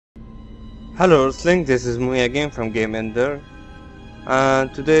Hello Sling, this is Mui again from Game Ender,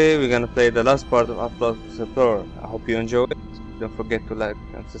 and today we're gonna play the last part of Outlast Whistleblower. I hope you enjoy it. Don't forget to like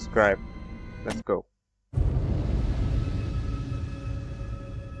and subscribe. Let's go.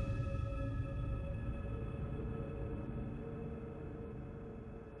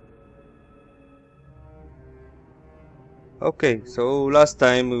 Okay, so last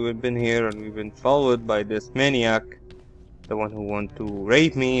time we've been here and we've been followed by this maniac, the one who wanted to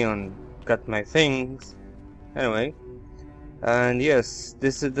rape me and cut my things. Anyway, and yes,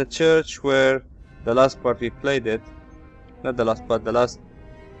 this is the church where the last part we played it. Not the last part, the last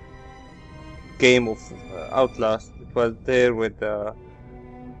game of Outlast. It was there with the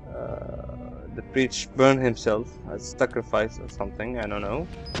priest burned himself as sacrifice or something. I don't know.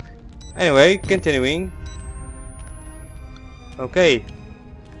 Anyway, continuing. Okay.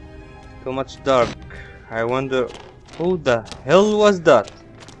 Too much dark. I wonder who the hell was that?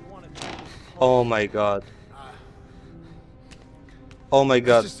 Oh my god. Oh my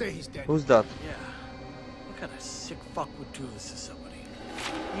god. Who's that? Yeah. What kind of sick fuck would do this to somebody?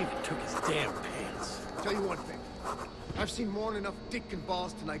 He even took his damn pants. Tell you one thing. I've seen more than enough dick and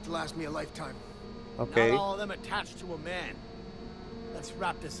balls tonight to last me a lifetime. Okay. Not all of them attached to a man. Let's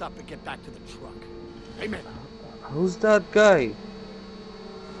wrap this up and get back to the truck. Amen. Who's that guy?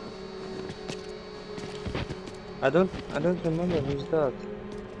 I don't remember who's that.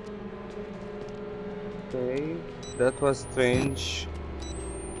 Okay. That was strange.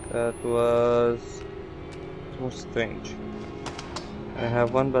 That was strange. I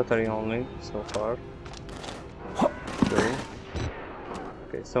have one battery only so far.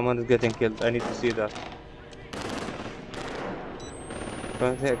 Okay, someone is getting killed. I need to see that.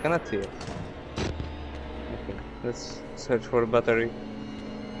 I cannot see it. Okay, let's search for a battery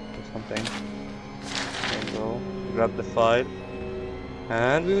or something. There we go. Grab the file.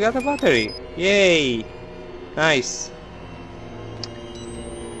 And we got a battery! Yay! Nice!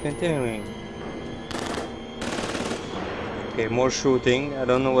 Continuing. Okay, more shooting. I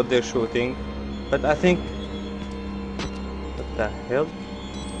don't know what they're shooting, but I think... What the hell?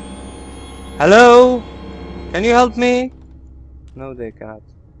 Hello? Can you help me? No, they can't.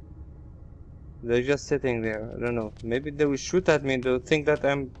 They're just sitting there. I don't know. Maybe they will shoot at me. They'll think that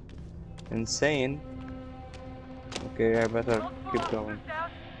I'm insane. Okay, I better keep going.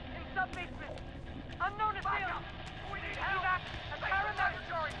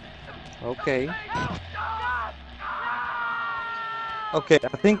 Okay. Okay,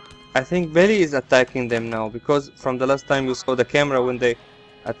 I think Billy is attacking them now, because from the last time you saw the camera when they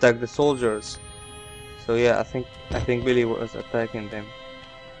attacked the soldiers. So yeah, I think Billy was attacking them.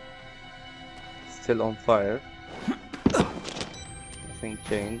 Still on fire. Nothing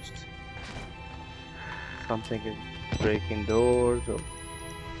changed. Something is breaking doors, or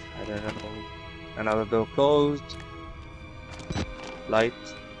I don't know. Another door closed. Light.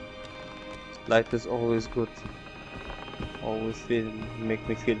 Light is always good. Always make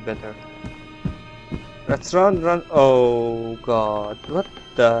me feel better. Let's run. Oh god, what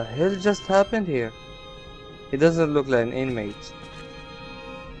the hell just happened here? He doesn't look like an inmate.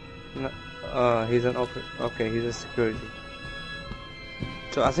 No, he's an okay, he's a security.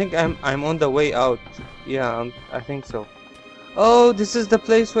 So I think I'm on the way out. Yeah, I think so. Oh, this is the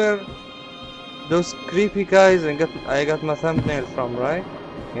place where those creepy guys I got my thumbnail from, right?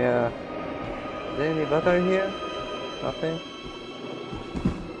 Yeah. Is there any battery here? Nothing.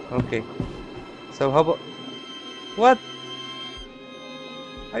 Okay. So how about... What?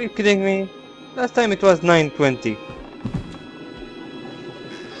 Are you kidding me? Last time it was 9:20.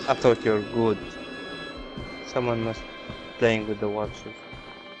 I thought you're good. Someone must be playing with the watches.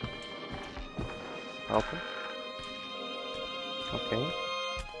 Okay. Okay.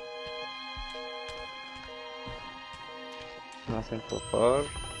 Nothing so far.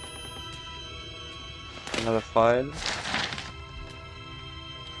 Another file.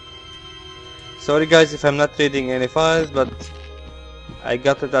 Sorry guys if I'm not reading any files, but I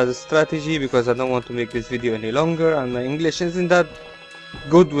got it as a strategy because I don't want to make this video any longer and my English isn't that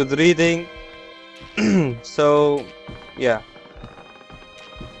good with reading. So yeah.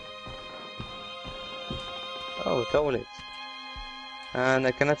 Oh, toilet. And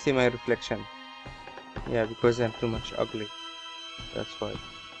I cannot see my reflection. Yeah, because I'm too much ugly. That's why.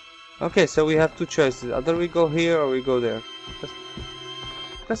 Okay, so we have two choices. Either we go here or we go there.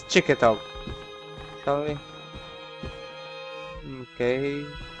 Let's check it out. Shall we? Okay.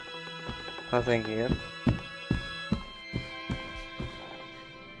 Nothing here.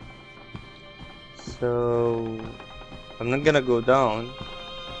 So... I'm not gonna go down.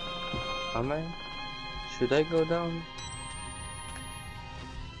 Am I? Should I go down?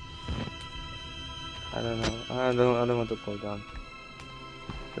 I don't know. I don't want to go down.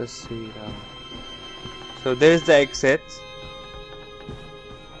 Let's see now. So there's the exit.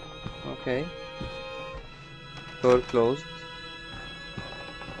 Okay. Door closed.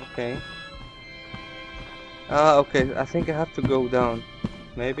 Okay. Okay. I think I have to go down.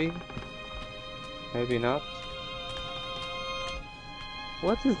 Maybe. Maybe not.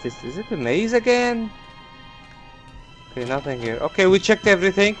 What is this? Is it a maze again? Okay, nothing here. Okay, we checked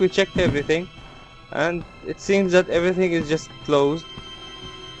everything. We checked everything. And it seems that everything is just closed.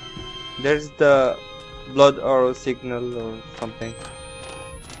 There's the blood arrow signal or something.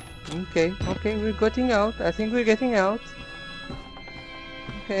 Okay, okay, we're getting out. I think we're getting out.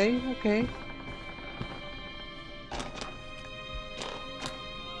 Okay, okay.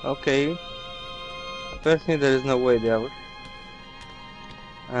 Okay. Apparently there is no way there.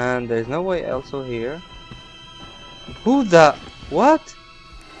 And there's no way also here. Who the... What?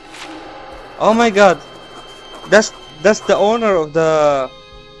 Oh my god. That's the owner of the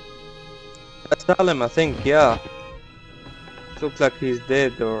asylum, I think, yeah. Looks like he's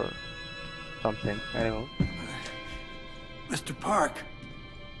dead or something. Anyway. Mr. Park.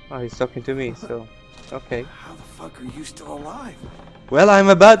 Oh, he's talking to me, so... Okay. How the fuck are you still alive? Well, I'm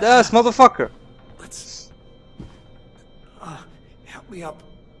a badass motherfucker. Let's... help me up.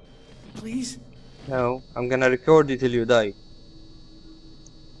 Please? No, I'm gonna record you till you die.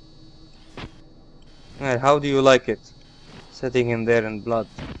 Alright, how do you like it? Sitting in there in blood.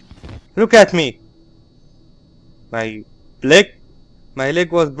 Look at me! My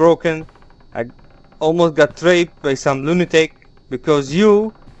leg was broken. I almost got raped by some lunatic because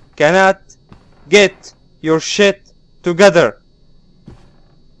you cannot get your shit together.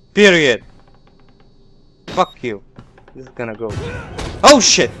 Period. Fuck you. This is gonna go. Oh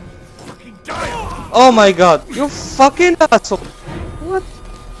shit! Oh my god, you fucking asshole! What?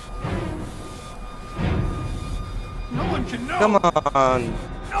 No one can know! Come on!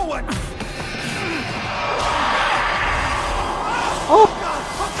 No one! Oh!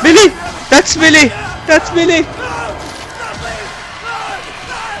 Billy! That's Billy! That's Billy!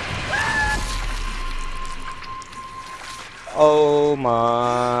 Oh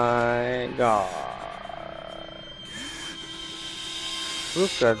my god.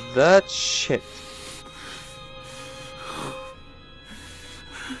 Look at that shit.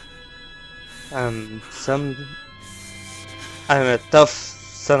 I'm a tough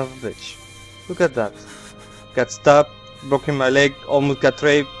son of a bitch. Look at that. Got stabbed, broken my leg, almost got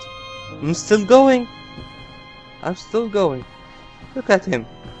raped. I'm still going. I'm still going. Look at him.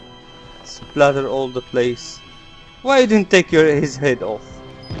 Splatter all the place. Why you didn't take his head off?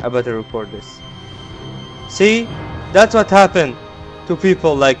 I better record this. See? That's what happened to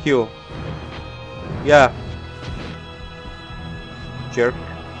people like you. Yeah. Jerk.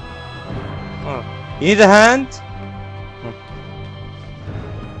 Oh. You need a hand?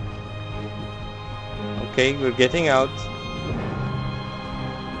 Okay, we're getting out.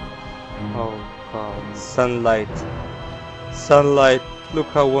 Oh god, sunlight. Sunlight, look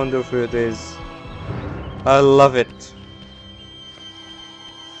how wonderful it is. I love it.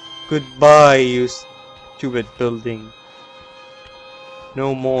 Goodbye, you stupid building.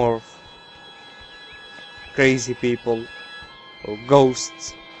 No more crazy people or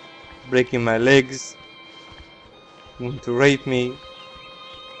ghosts breaking my legs, going to rape me.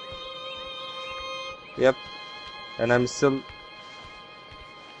 Yep, and I'm still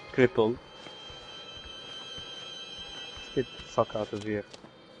crippled. Let's get the fuck out of here.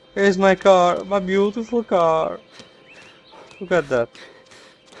 Here's my car, my beautiful car. Look at that.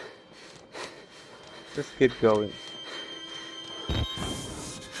 Let's get going.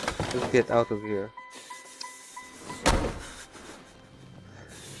 Let's get out of here.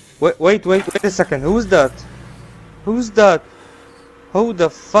 Wait a second. Who's that? Who's that? Who the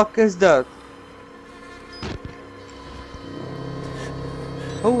fuck is that?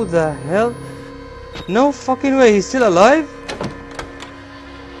 Who the hell? No fucking way, he's still alive?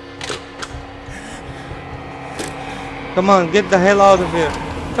 Come on, get the hell out of here.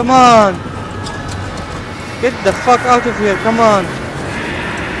 Come on! Get the fuck out of here, come on!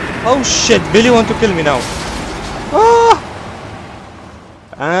 Oh shit, Billy wants to kill me now. Ah!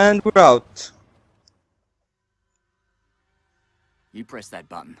 And we're out. You press that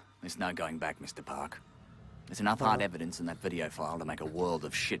button. There's no going back, Mr. Park. There's enough hard evidence in that video file to make a world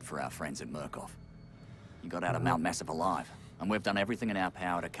of shit for our friends at Murkoff. You got out of Mount Massive alive, and we've done everything in our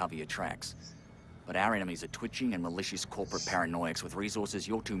power to cover your tracks. But our enemies are twitching and malicious corporate paranoics with resources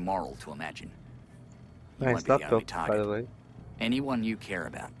you're too moral to imagine. You Nice won't be the only laptop, target. by the way. Anyone you care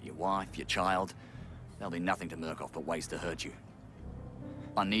about, your wife, your child, there'll be nothing to Murkoff but ways to hurt you.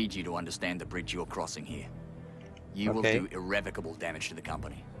 I need you to understand the bridge you're crossing here. You will do irrevocable damage to the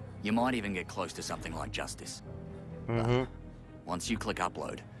company. You might even get close to something like justice. But once you click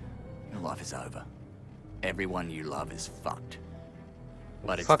upload, your life is over. Everyone you love is fucked.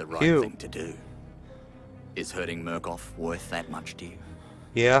 But it's the right thing to do. Is hurting Murkoff worth that much to you?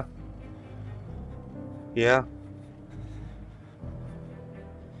 Yeah. Yeah.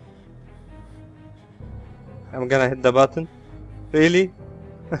 I'm gonna hit the button? Really?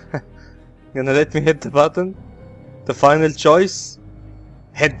 Gonna let me hit the button? The final choice?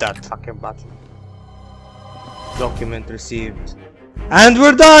 Hit that fucking button. Document received. And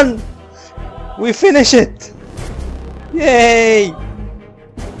we're done! We finish it! Yay!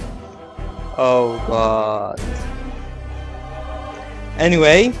 Oh god.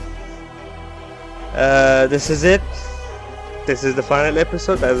 Anyway, this is it. This is the final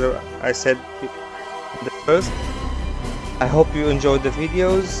episode, as I said in the first. I hope you enjoyed the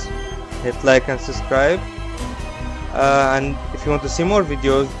videos. Hit like and subscribe. And if you want to see more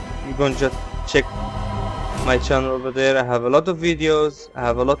videos, you can just check my channel over there. I have a lot of videos. I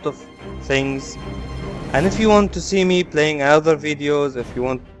have a lot of things. And if you want to see me playing other videos, if you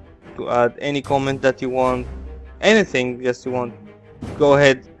want to add any comment that you want, anything just you want, go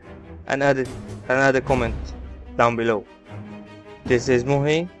ahead and add a comment down below. This is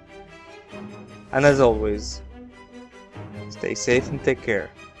Muhi, and as always, stay safe and take care.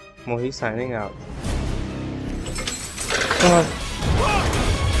 Muhi signing out.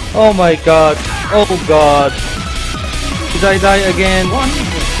 Oh my god. Oh god. Did I die again?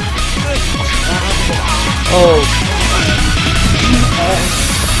 Oh.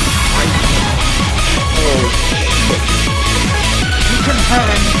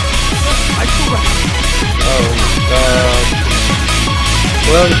 Oh god.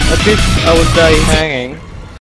 Well, at least I will die hanging.